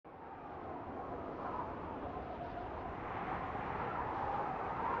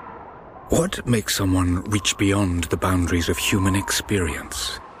What makes someone reach beyond the boundaries of human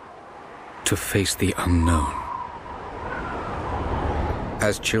experience to face the unknown?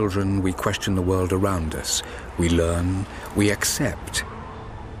 As children, we question the world around us. We learn, we accept,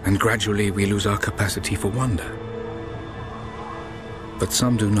 and gradually we lose our capacity for wonder. But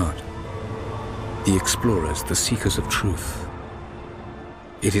some do not. The explorers, the seekers of truth.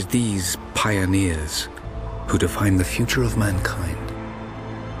 It is these pioneers who define the future of mankind.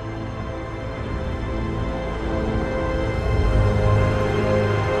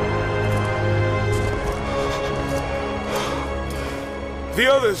 The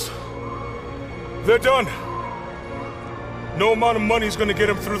others, they're done. No amount of money's gonna get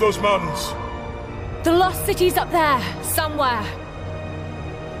them through those mountains. The lost city's up there, somewhere.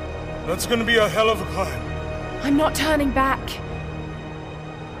 That's gonna be a hell of a climb. I'm not turning back.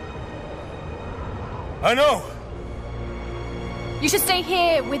 I know. You should stay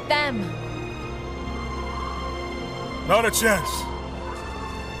here with them. Not a chance.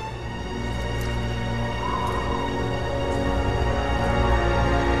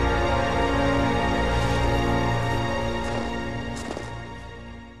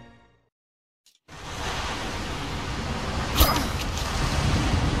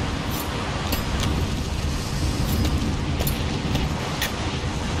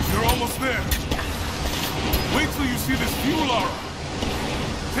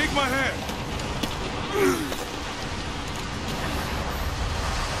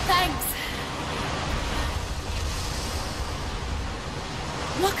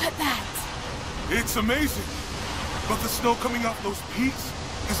 It's amazing, but the snow coming off those peaks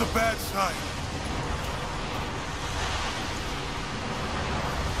is a bad sign.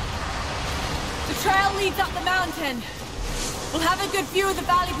 The trail leads up the mountain. We'll have a good view of the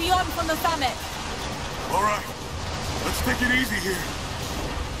valley beyond from the summit. All right, let's take it easy here.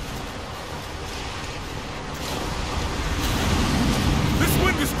 This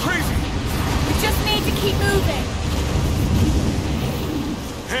wind is crazy. We just need to keep moving.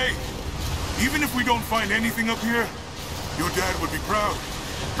 Hey! Even if we don't find anything up here, your dad would be proud.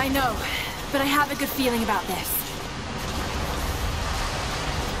 I know, but I have a good feeling about this.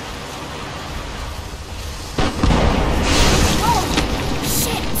 Oh,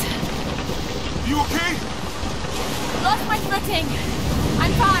 shit! You okay? Lost my footing.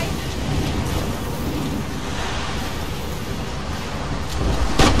 I'm fine.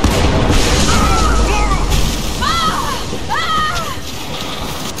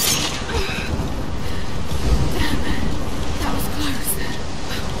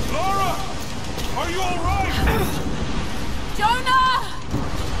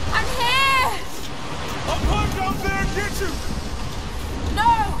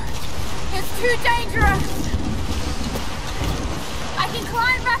 Too dangerous! I can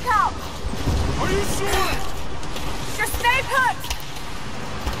climb back up! Are you sure? Just stay put!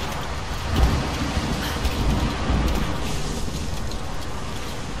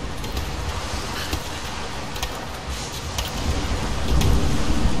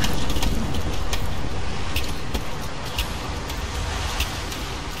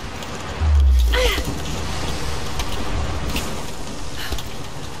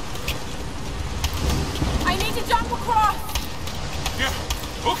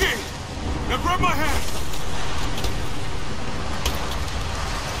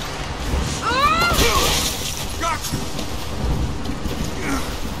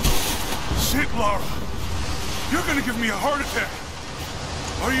 Lara, you're gonna give me a heart attack.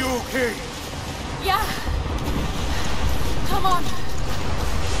 Are you okay? Yeah. Come on.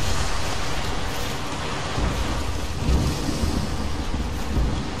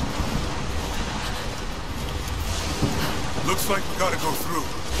 Looks like we gotta go through.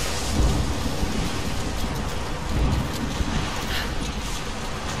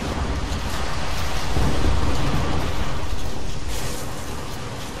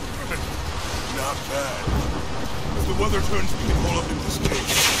 Not bad. If the weather turns, we can hold up in this cave.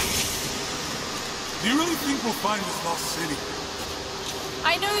 Do you really think we'll find this lost city?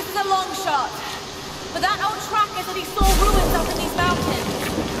 I know this is a long shot, but that old tracker said he saw ruins up in these mountains.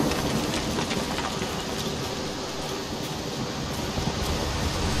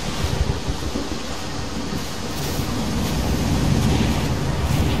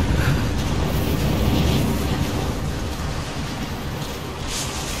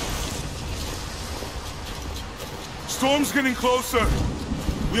 Storm's getting closer.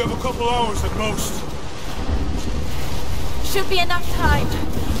 We have a couple hours at most. Should be enough time.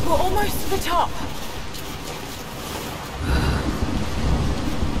 We're almost to the top.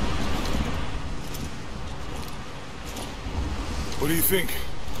 What do you think?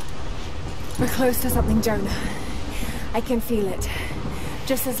 We're close to something, Jonah. I can feel it.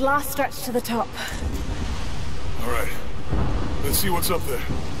 Just this last stretch to the top. All right. Let's see what's up there.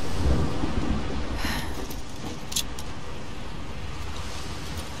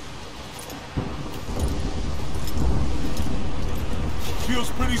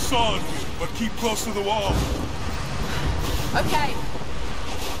 Feels pretty solid here, but keep close to the wall. Okay.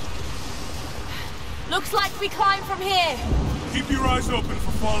 Looks like we climb from here. Keep your eyes open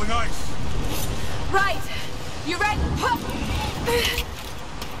for falling ice. Right. You ready? Hup.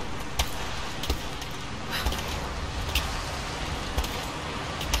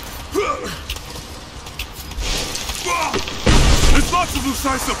 There's lots of loose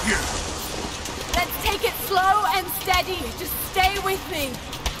ice up here. Let's take it slow and steady. Just stay with me.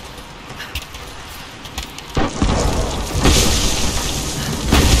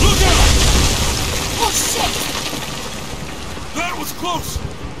 Look out! Oh, shit! That was close.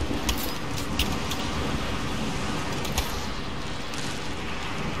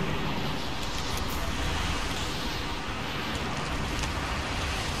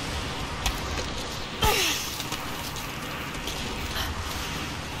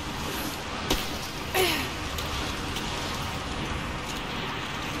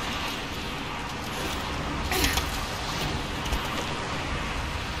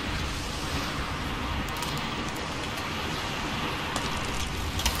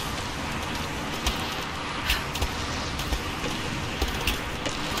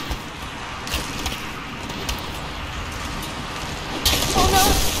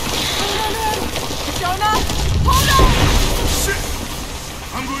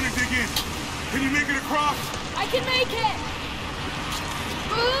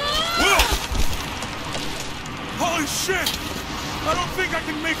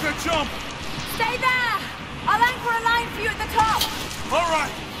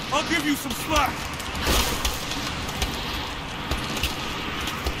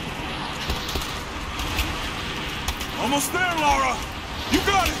 Almost there, Lara! You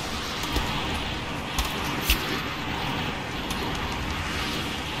got it!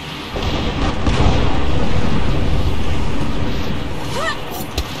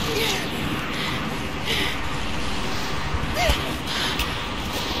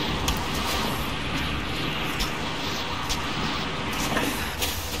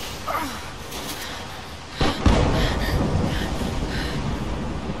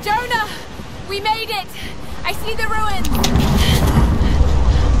 Jonah! We made it! I see the ruins!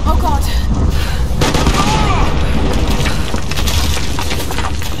 Oh god!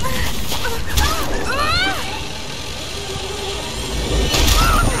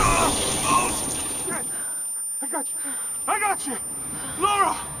 I got you!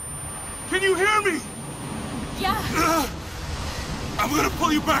 Lara! Can you hear me? Yeah. I'm gonna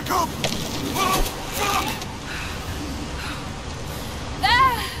pull you back up! Oh, fuck!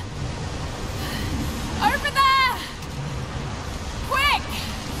 There! Over there! Quick!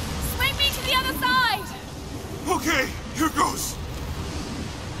 Swing me to the other side! Okay, here goes.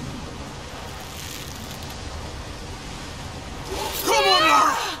 Come on,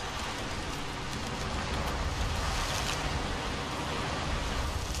 Lara!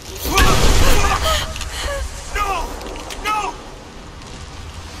 No! No!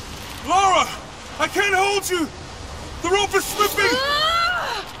 Lara! I can't hold you! The rope is slipping!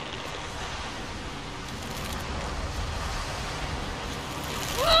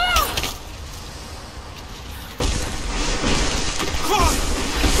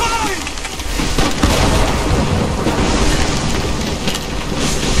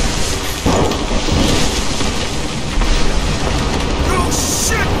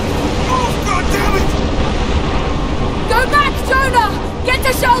 Jonah! Get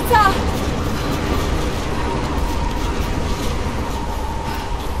to shelter!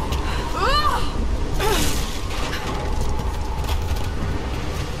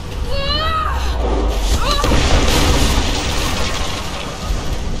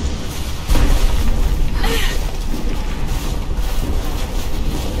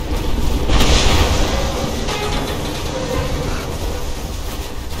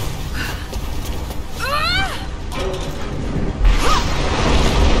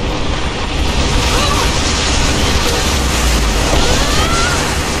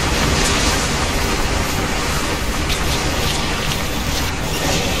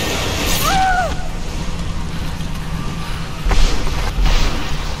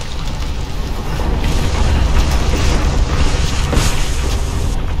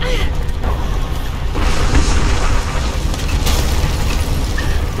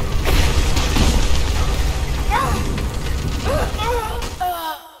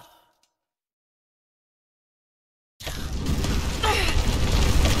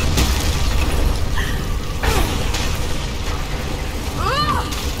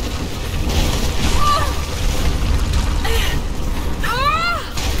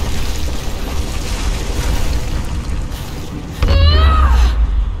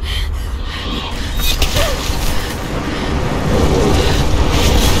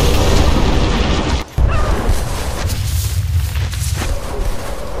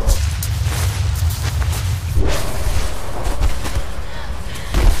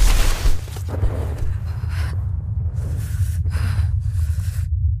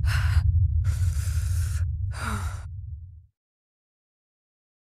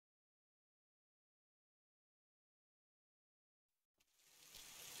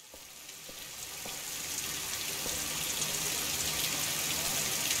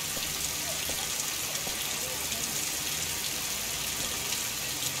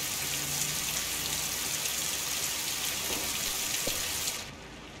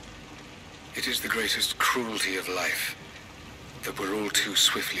 It is the greatest cruelty of life that we're all too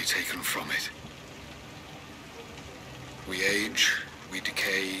swiftly taken from it. We age, we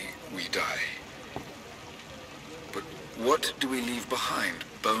decay, we die. But what do we leave behind?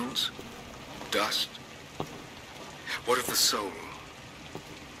 Bones? Dust? What of the soul?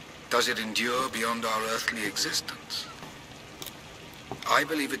 Does it endure beyond our earthly existence? I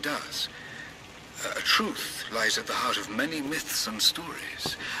believe it does. A truth lies at the heart of many myths and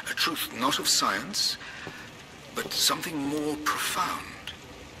stories. A truth not of science, but something more profound.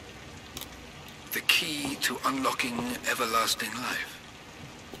 The key to unlocking everlasting life.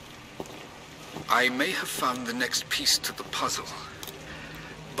 I may have found the next piece to the puzzle,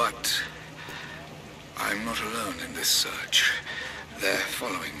 but I'm not alone in this search. They're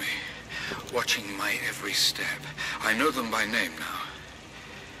following me, watching my every step. I know them by name now.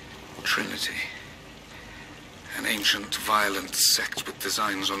 Trinity. An ancient, violent sect with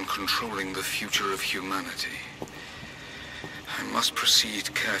designs on controlling the future of humanity. I must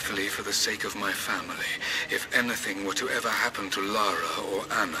proceed carefully for the sake of my family. If anything were to ever happen to Lara or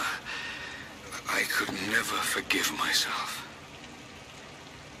Anna, I could never forgive myself.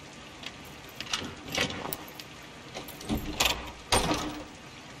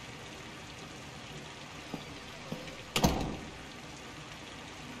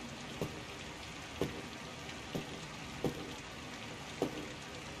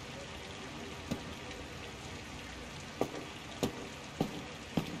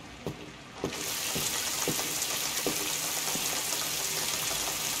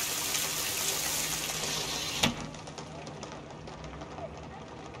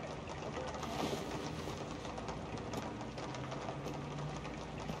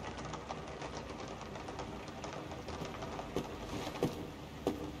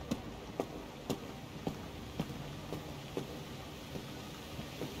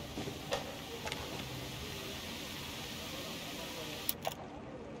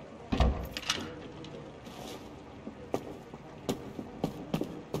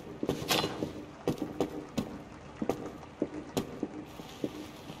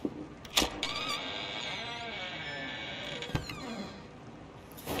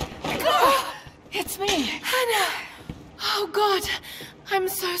 It's me. Anna! Oh, God. I'm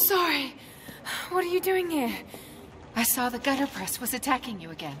so sorry. What are you doing here? I saw the gutter press was attacking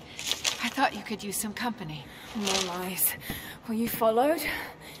you again. I thought you could use some company. No lies. Were you followed?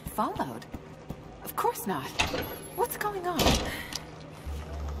 Followed? Of course not. What's going on?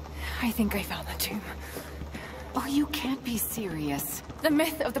 I think I found the tomb. Oh, you can't be serious. The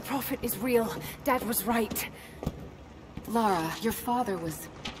myth of the Prophet is real. Dad was right. Lara, your father was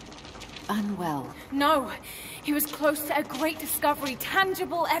unwell. No, he was close to a great discovery,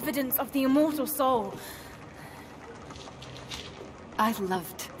 tangible evidence of the immortal soul. I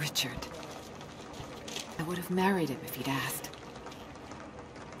loved Richard. I would have married him if he'd asked.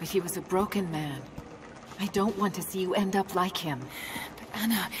 But he was a broken man. I don't want to see you end up like him. But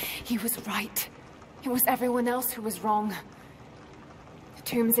Anna, he was right. It was everyone else who was wrong. The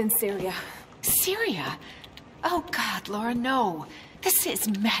tomb's in Syria. Syria? Oh God, Lara, no. This is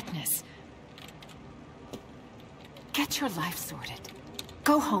madness. Get your life sorted.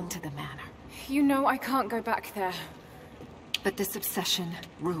 Go home to the manor. You know I can't go back there. But this obsession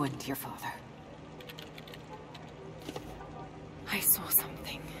ruined your father. I saw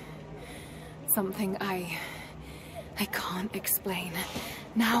something. Something I can't explain.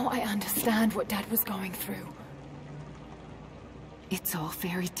 Now I understand what Dad was going through. It's all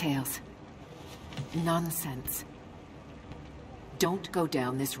fairy tales. Nonsense. Don't go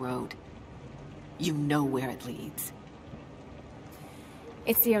down this road. You know where it leads.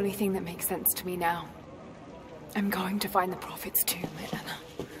 It's the only thing that makes sense to me now. I'm going to find the Prophet's tomb, Anna.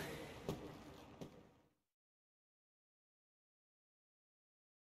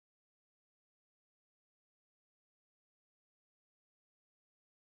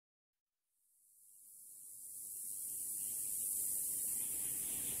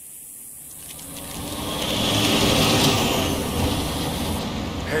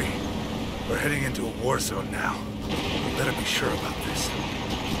 Hey, we're heading into a war zone now. We better be sure about this.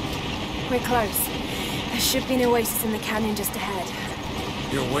 We're close. There should be an oasis in the canyon just ahead.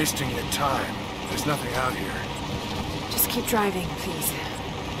 You're wasting your time. There's nothing out here. Just keep driving, please.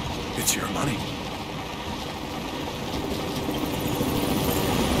 It's your money.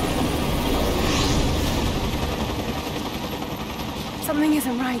 Something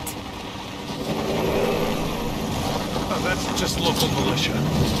isn't right. Oh, that's just local militia.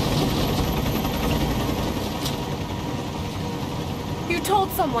 You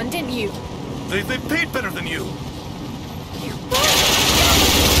told someone, didn't you? They paid better than you. You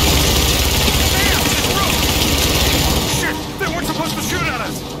supposed to shoot at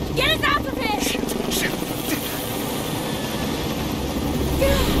us! Get us out of here! Shit!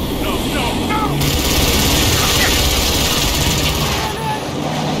 No!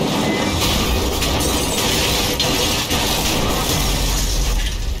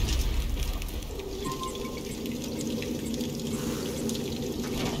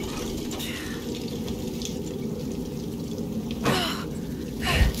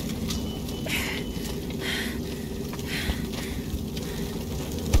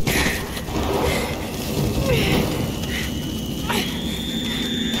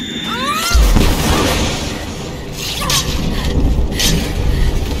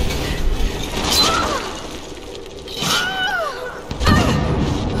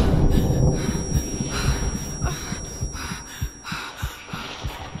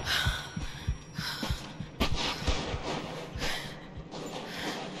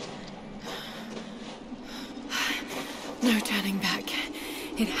 No turning back.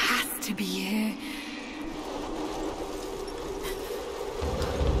 It has to be here.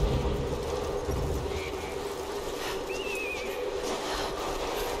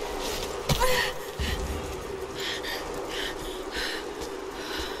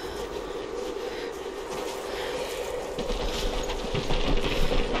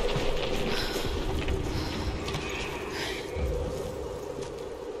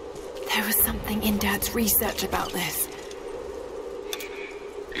 There was something in Dad's research about this.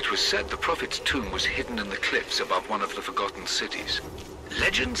 It was said the Prophet's tomb was hidden in the cliffs above one of the forgotten cities.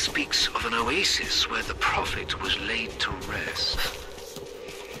 Legend speaks of an oasis where the Prophet was laid to rest.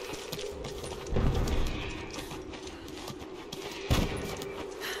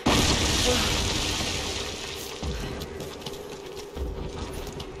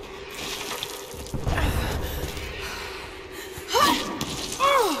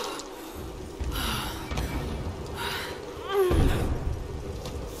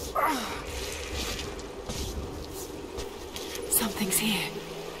 Something's here.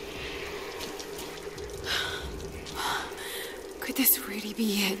 Could this really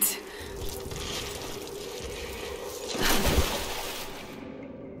be it?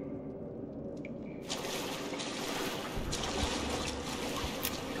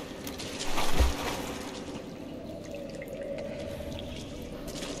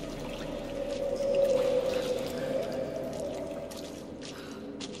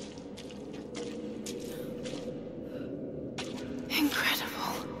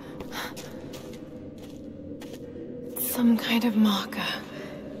 Some kind of marker.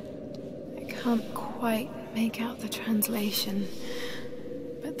 I can't quite make out the translation,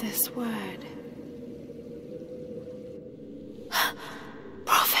 but this word.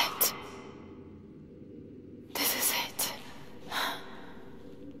 Prophet! This is it.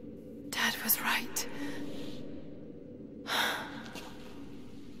 Dad was right.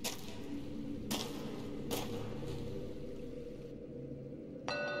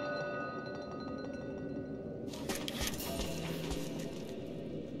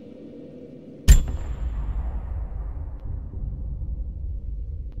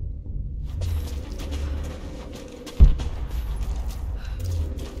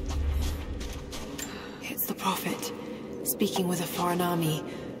 Prophet, speaking with a foreign army,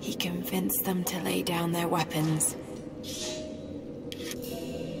 he convinced them to lay down their weapons.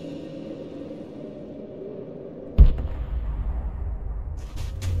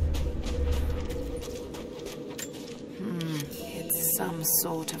 It's some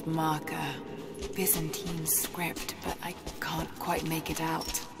sort of marker. Byzantine script, but I can't quite make it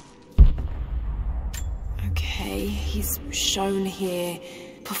out. Okay, he's shown here,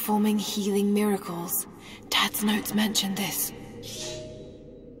 performing healing miracles. Dad's notes mention this.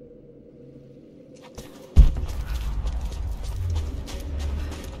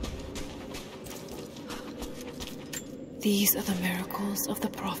 These are the miracles of the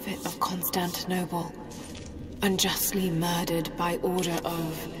Prophet of Constantinople, unjustly murdered by order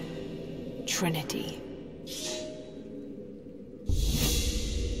of Trinity.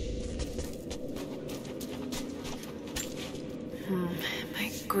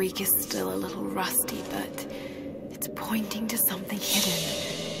 My Greek is still a little rusty, but it's pointing to something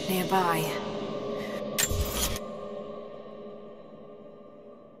hidden nearby.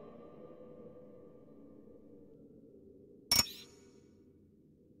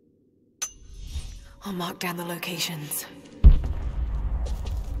 I'll mark down the locations.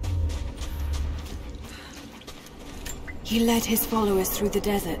 He led his followers through the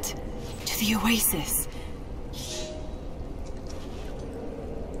desert to the oasis.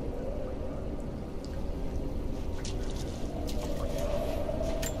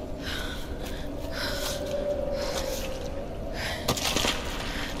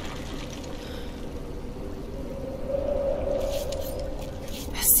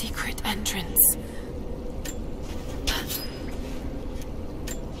 entrance.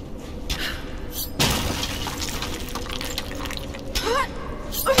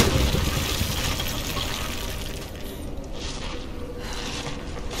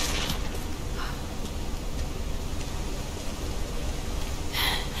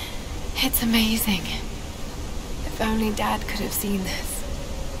 It's amazing. If only Dad could have seen this.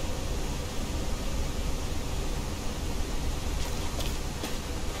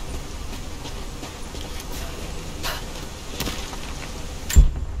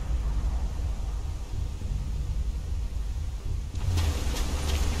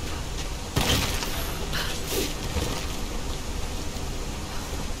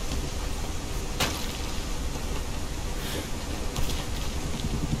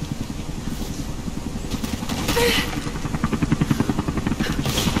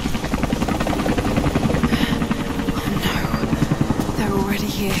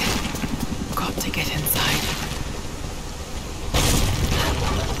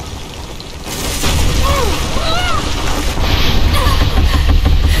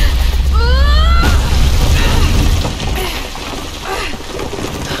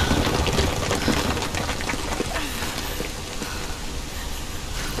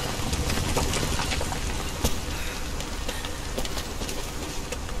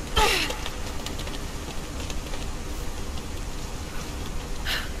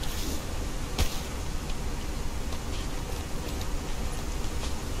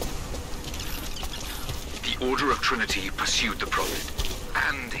 Order of Trinity pursued the Prophet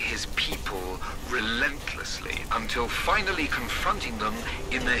and his people relentlessly until finally confronting them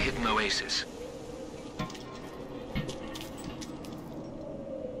in their hidden oasis.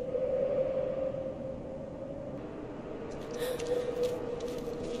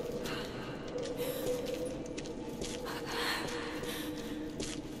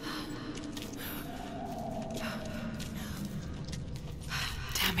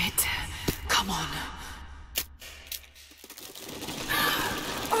 Damn it. Come on.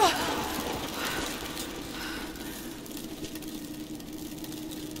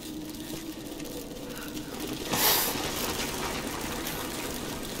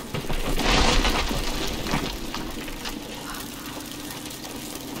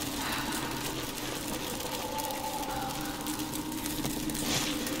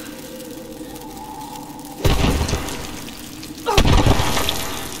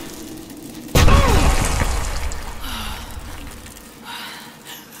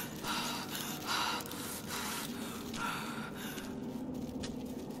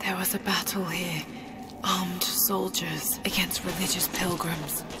 There was a battle here. Armed soldiers against religious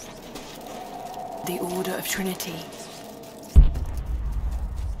pilgrims. The Order of Trinity.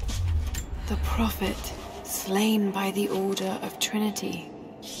 The Prophet, slain by the Order of Trinity.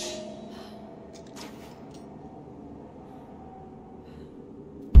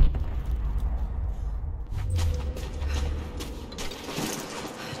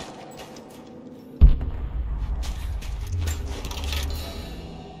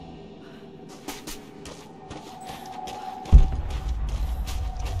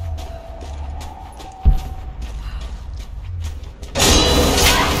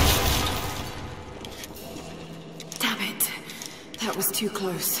 That was too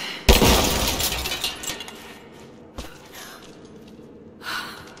close.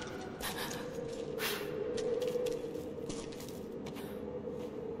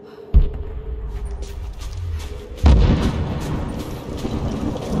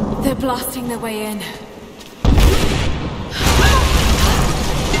 They're blasting their way in.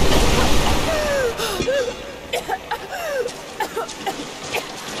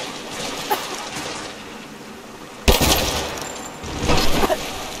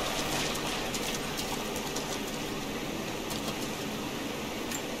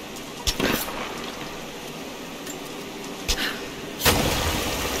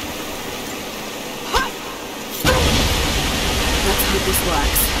 This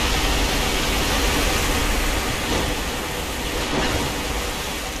works.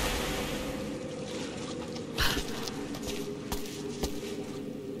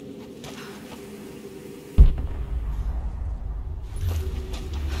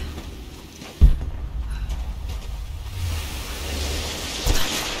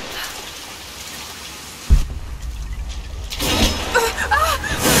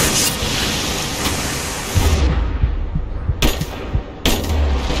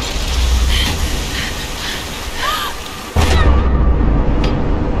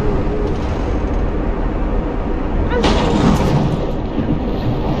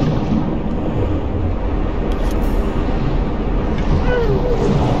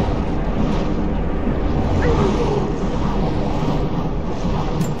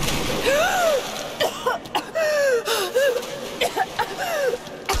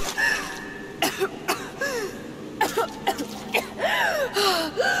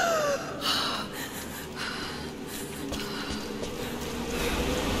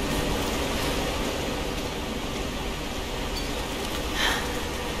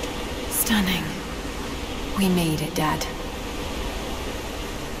 Stunning. We made it, Dad.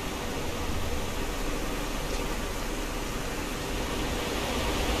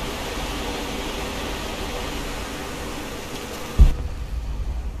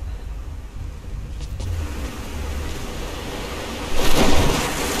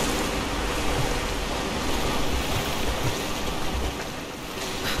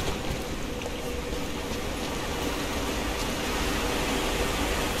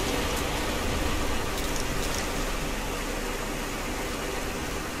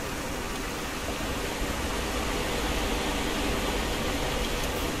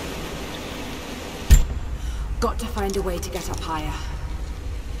 Got to find a way to get up higher.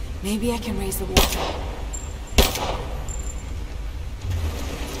 Maybe I can raise the water.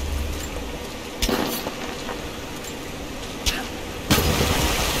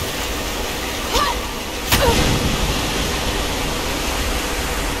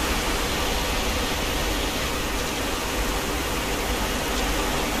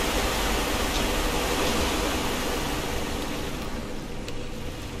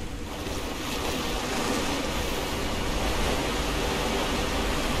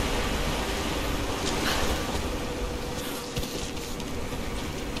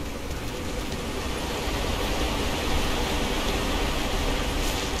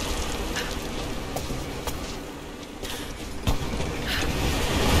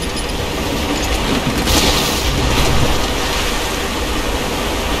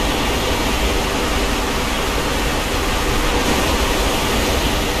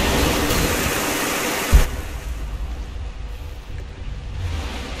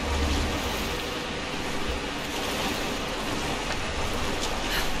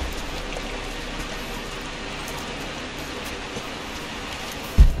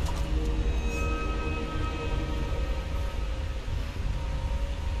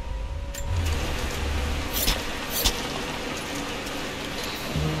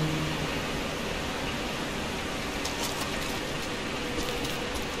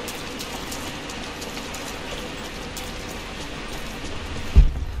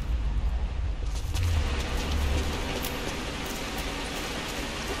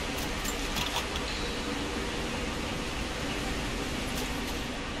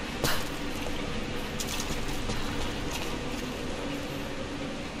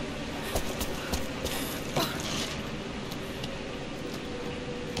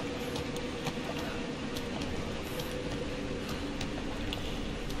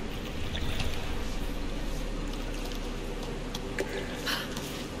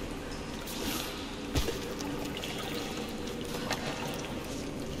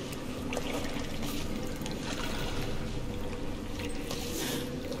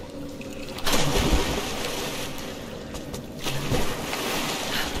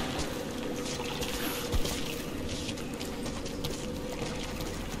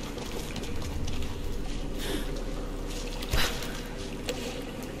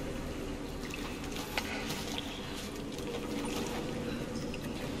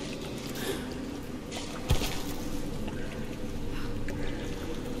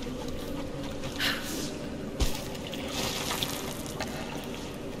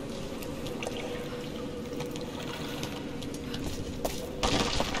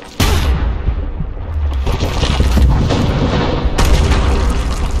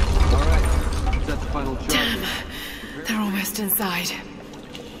 Inside.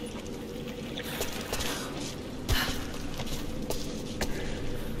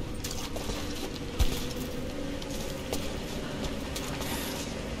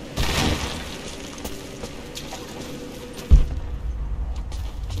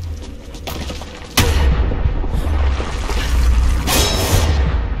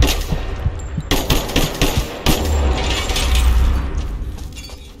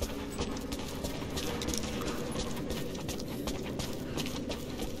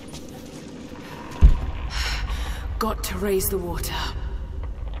 Got to raise the water.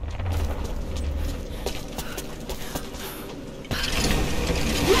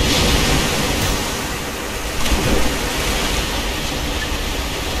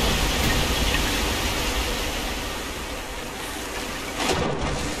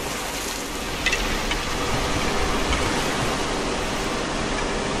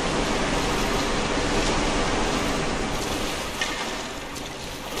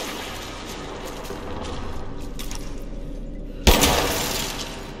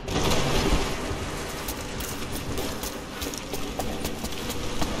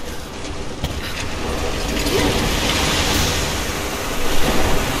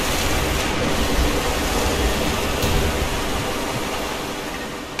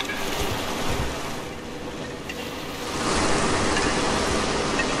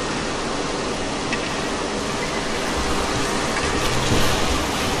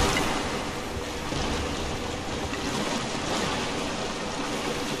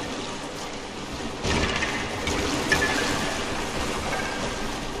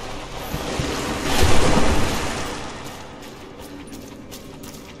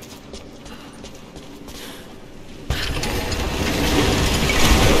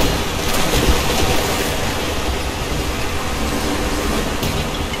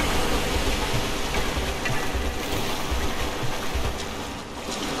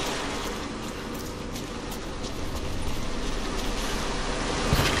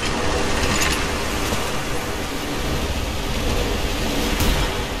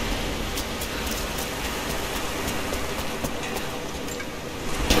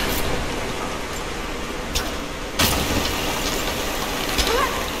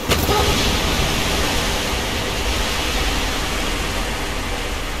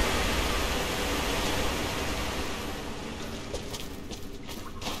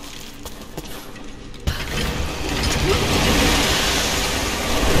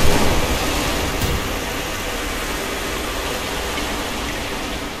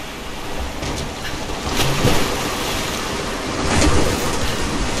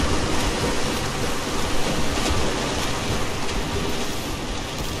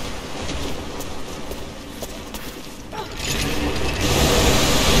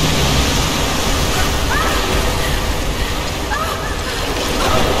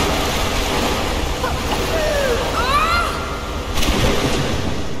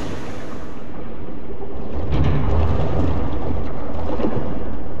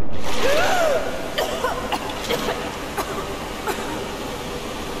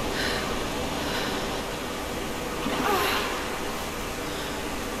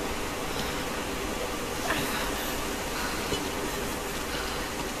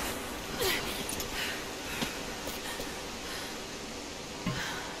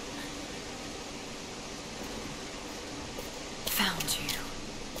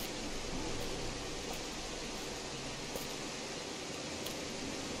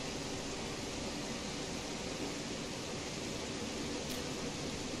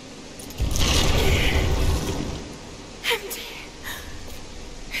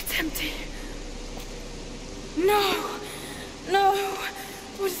 empty. No! No!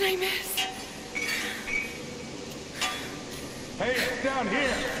 What did I miss? Hey, it's down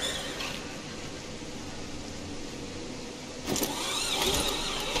here!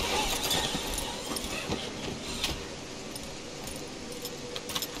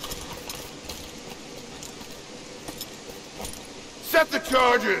 Set the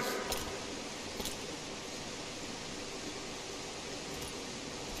charges!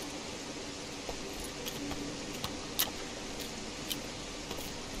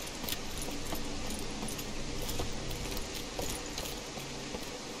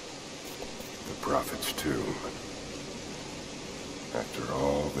 The Prophet's tomb. After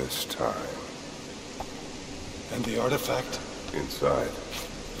all this time. And the artifact? Inside,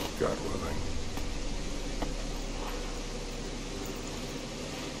 God willing.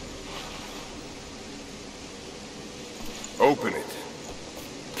 Open it.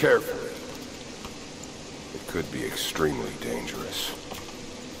 Carefully. It could be extremely dangerous.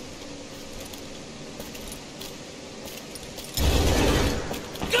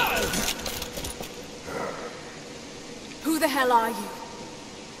 Who the hell are you?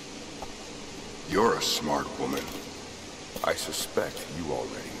 You're a smart woman. I suspect you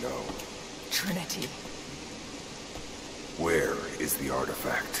already know. Trinity. Where is the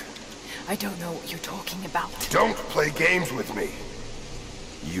artifact? I don't know what you're talking about. Don't play games with me.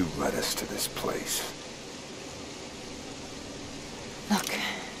 You led us to this place. Look,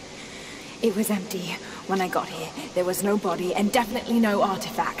 it was empty when I got here. There was no body and definitely no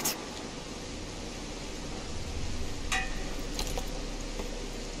artifact.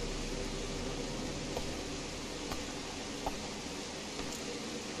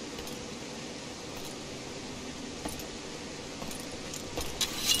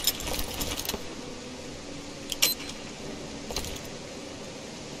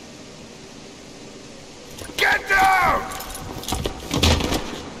 Get down!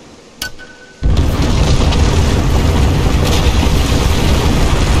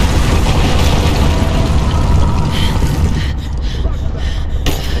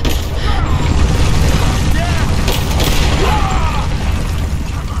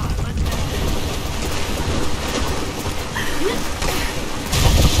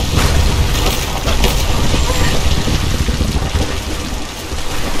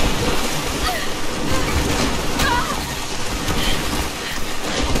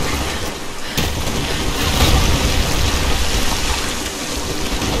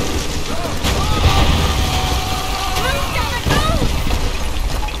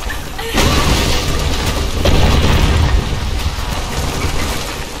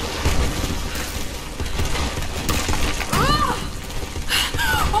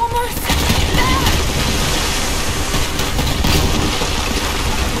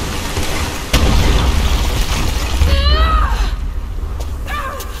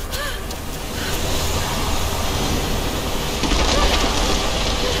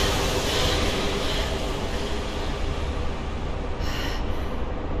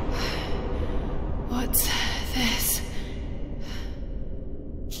 What's this?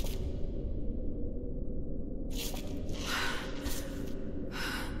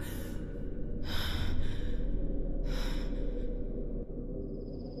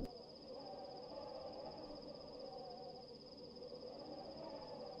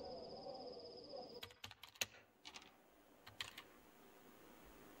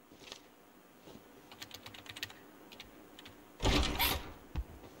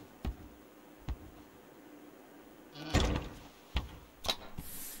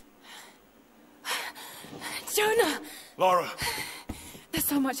 Jonah! Lara, There's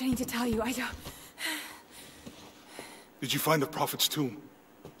so much I need to tell you. I don't... did you find the Prophet's tomb?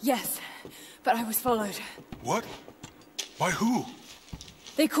 Yes, but I was followed. What? By who?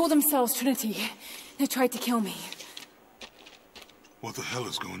 They call themselves Trinity. They tried to kill me. What the hell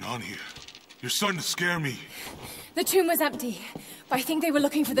is going on here? You're starting to scare me. The tomb was empty, but I think they were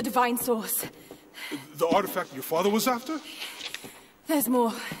looking for the divine source. The artifact your father was after? There's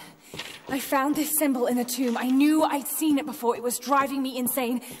more. I found this symbol in the tomb. I knew I'd seen it before. It was driving me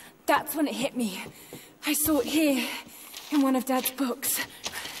insane. That's when it hit me. I saw it here, in one of Dad's books.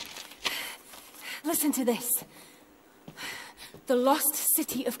 Listen to this. The lost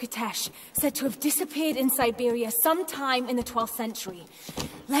city of K.O.G, said to have disappeared in Siberia sometime in the 12th century.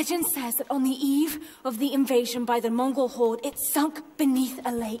 Legend says that on the eve of the invasion by the Mongol horde, it sunk beneath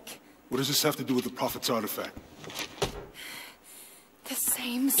a lake. What does this have to do with the Prophet's artifact? The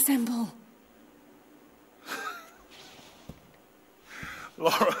same symbol.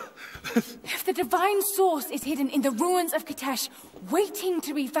 Lara, If the divine source is hidden in the ruins of Katesh, waiting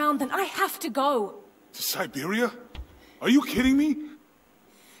to be found, then I have to go. To Siberia? Are you kidding me?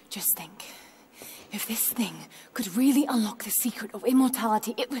 Just think. If this thing could really unlock the secret of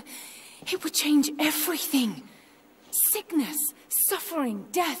immortality, it would change everything. Sickness, suffering,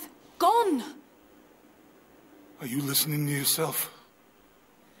 death, gone. Are you listening to yourself?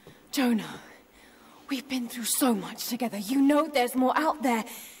 Jonah, we've been through so much together. You know there's more out there.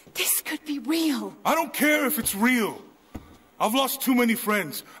 This could be real. I don't care if it's real. I've lost too many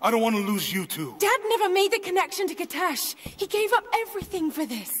friends. I don't want to lose you too. Dad never made the connection to Katesh. He gave up everything for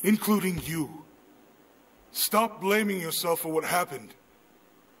this. Including you. Stop blaming yourself for what happened.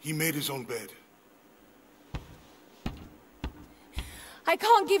 He made his own bed. I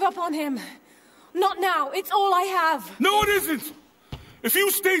can't give up on him. Not now. It's all I have. No, it isn't! If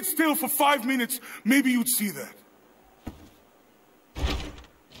you stayed still for 5 minutes, maybe you'd see that.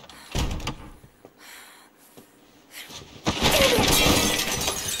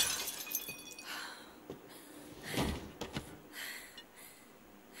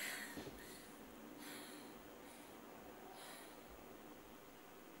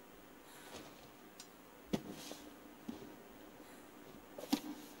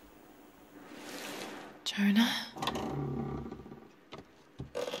 Jonah?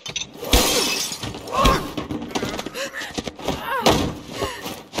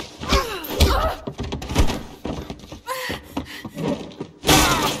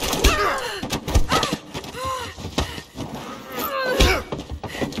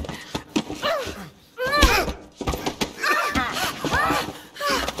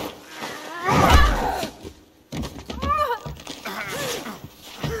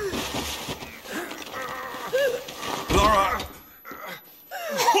 Lara!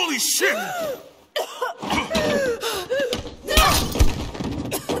 Holy shit!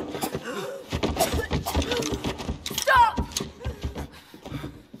 Stop!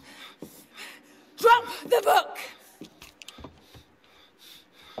 Drop the book!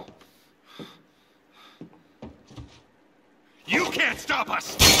 You can't stop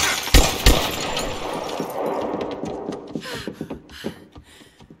us!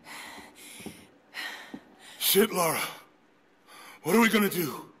 Shit, Lara. What are we gonna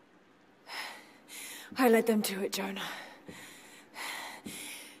do? I led them to it, Jonah.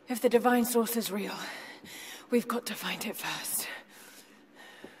 If the divine source is real, we've got to find it first.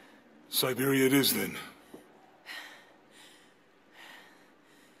 Siberia it is, then.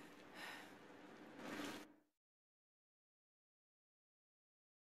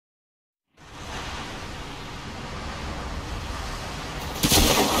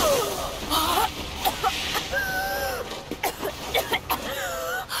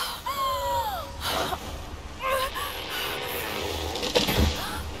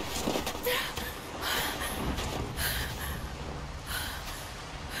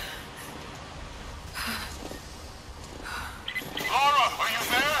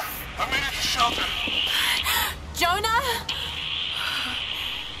 Jonah?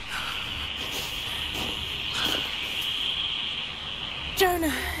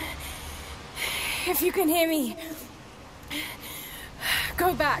 Jonah, if you can hear me,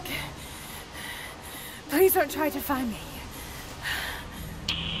 go back. Please don't try to find me.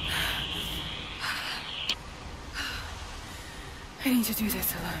 I need to do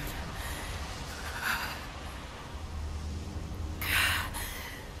this alone.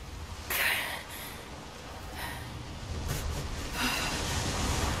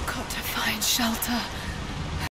 Got to find shelter.